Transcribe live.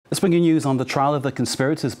Let's bring you news on the trial of the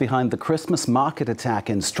conspirators behind the Christmas market attack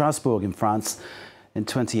in Strasbourg in France in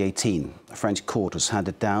 2018. A French court has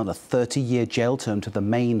handed down a 30-year jail term to the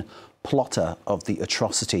main plotter of the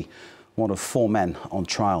atrocity, one of 4 men on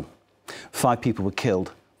trial. 5 people were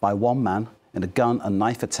killed by one man in a gun and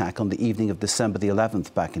knife attack on the evening of December the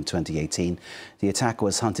 11th back in 2018. The attacker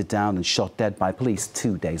was hunted down and shot dead by police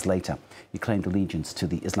 2 days later. He claimed allegiance to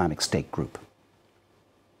the Islamic State group.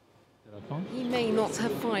 He may not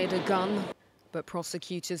have fired a gun, but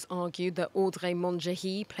prosecutors argued that Audrey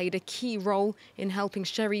Mondjehi played a key role in helping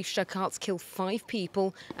Cherif Chekatt kill 5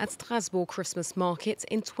 people at Strasbourg Christmas market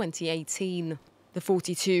in 2018. The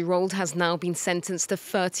 42-year-old has now been sentenced to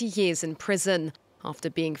 30 years in prison after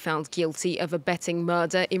being found guilty of abetting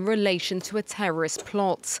murder in relation to a terrorist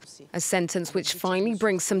plot. A sentence which finally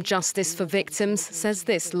brings some justice for victims, says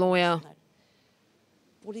this lawyer.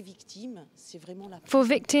 For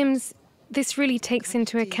victims, this really takes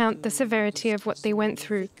into account the severity of what they went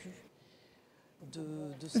through.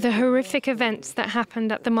 The horrific events that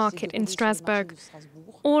happened at the market in Strasbourg,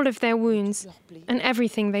 all of their wounds and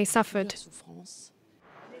everything they suffered.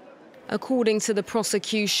 According to the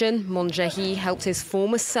prosecution, Mondjehi helped his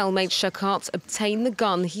former cellmate Chekatt obtain the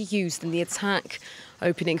gun he used in the attack,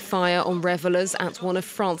 opening fire on revellers at one of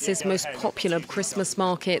France's most popular Christmas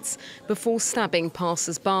markets before stabbing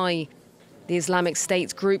passers-by. The Islamic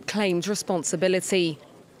State group claimed responsibility.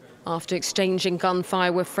 After exchanging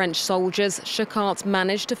gunfire with French soldiers, Chekatt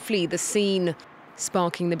managed to flee the scene,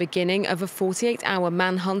 sparking the beginning of a 48-hour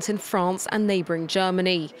manhunt in France and neighbouring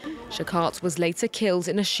Germany. Chekatt was later killed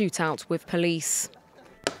in a shootout with police.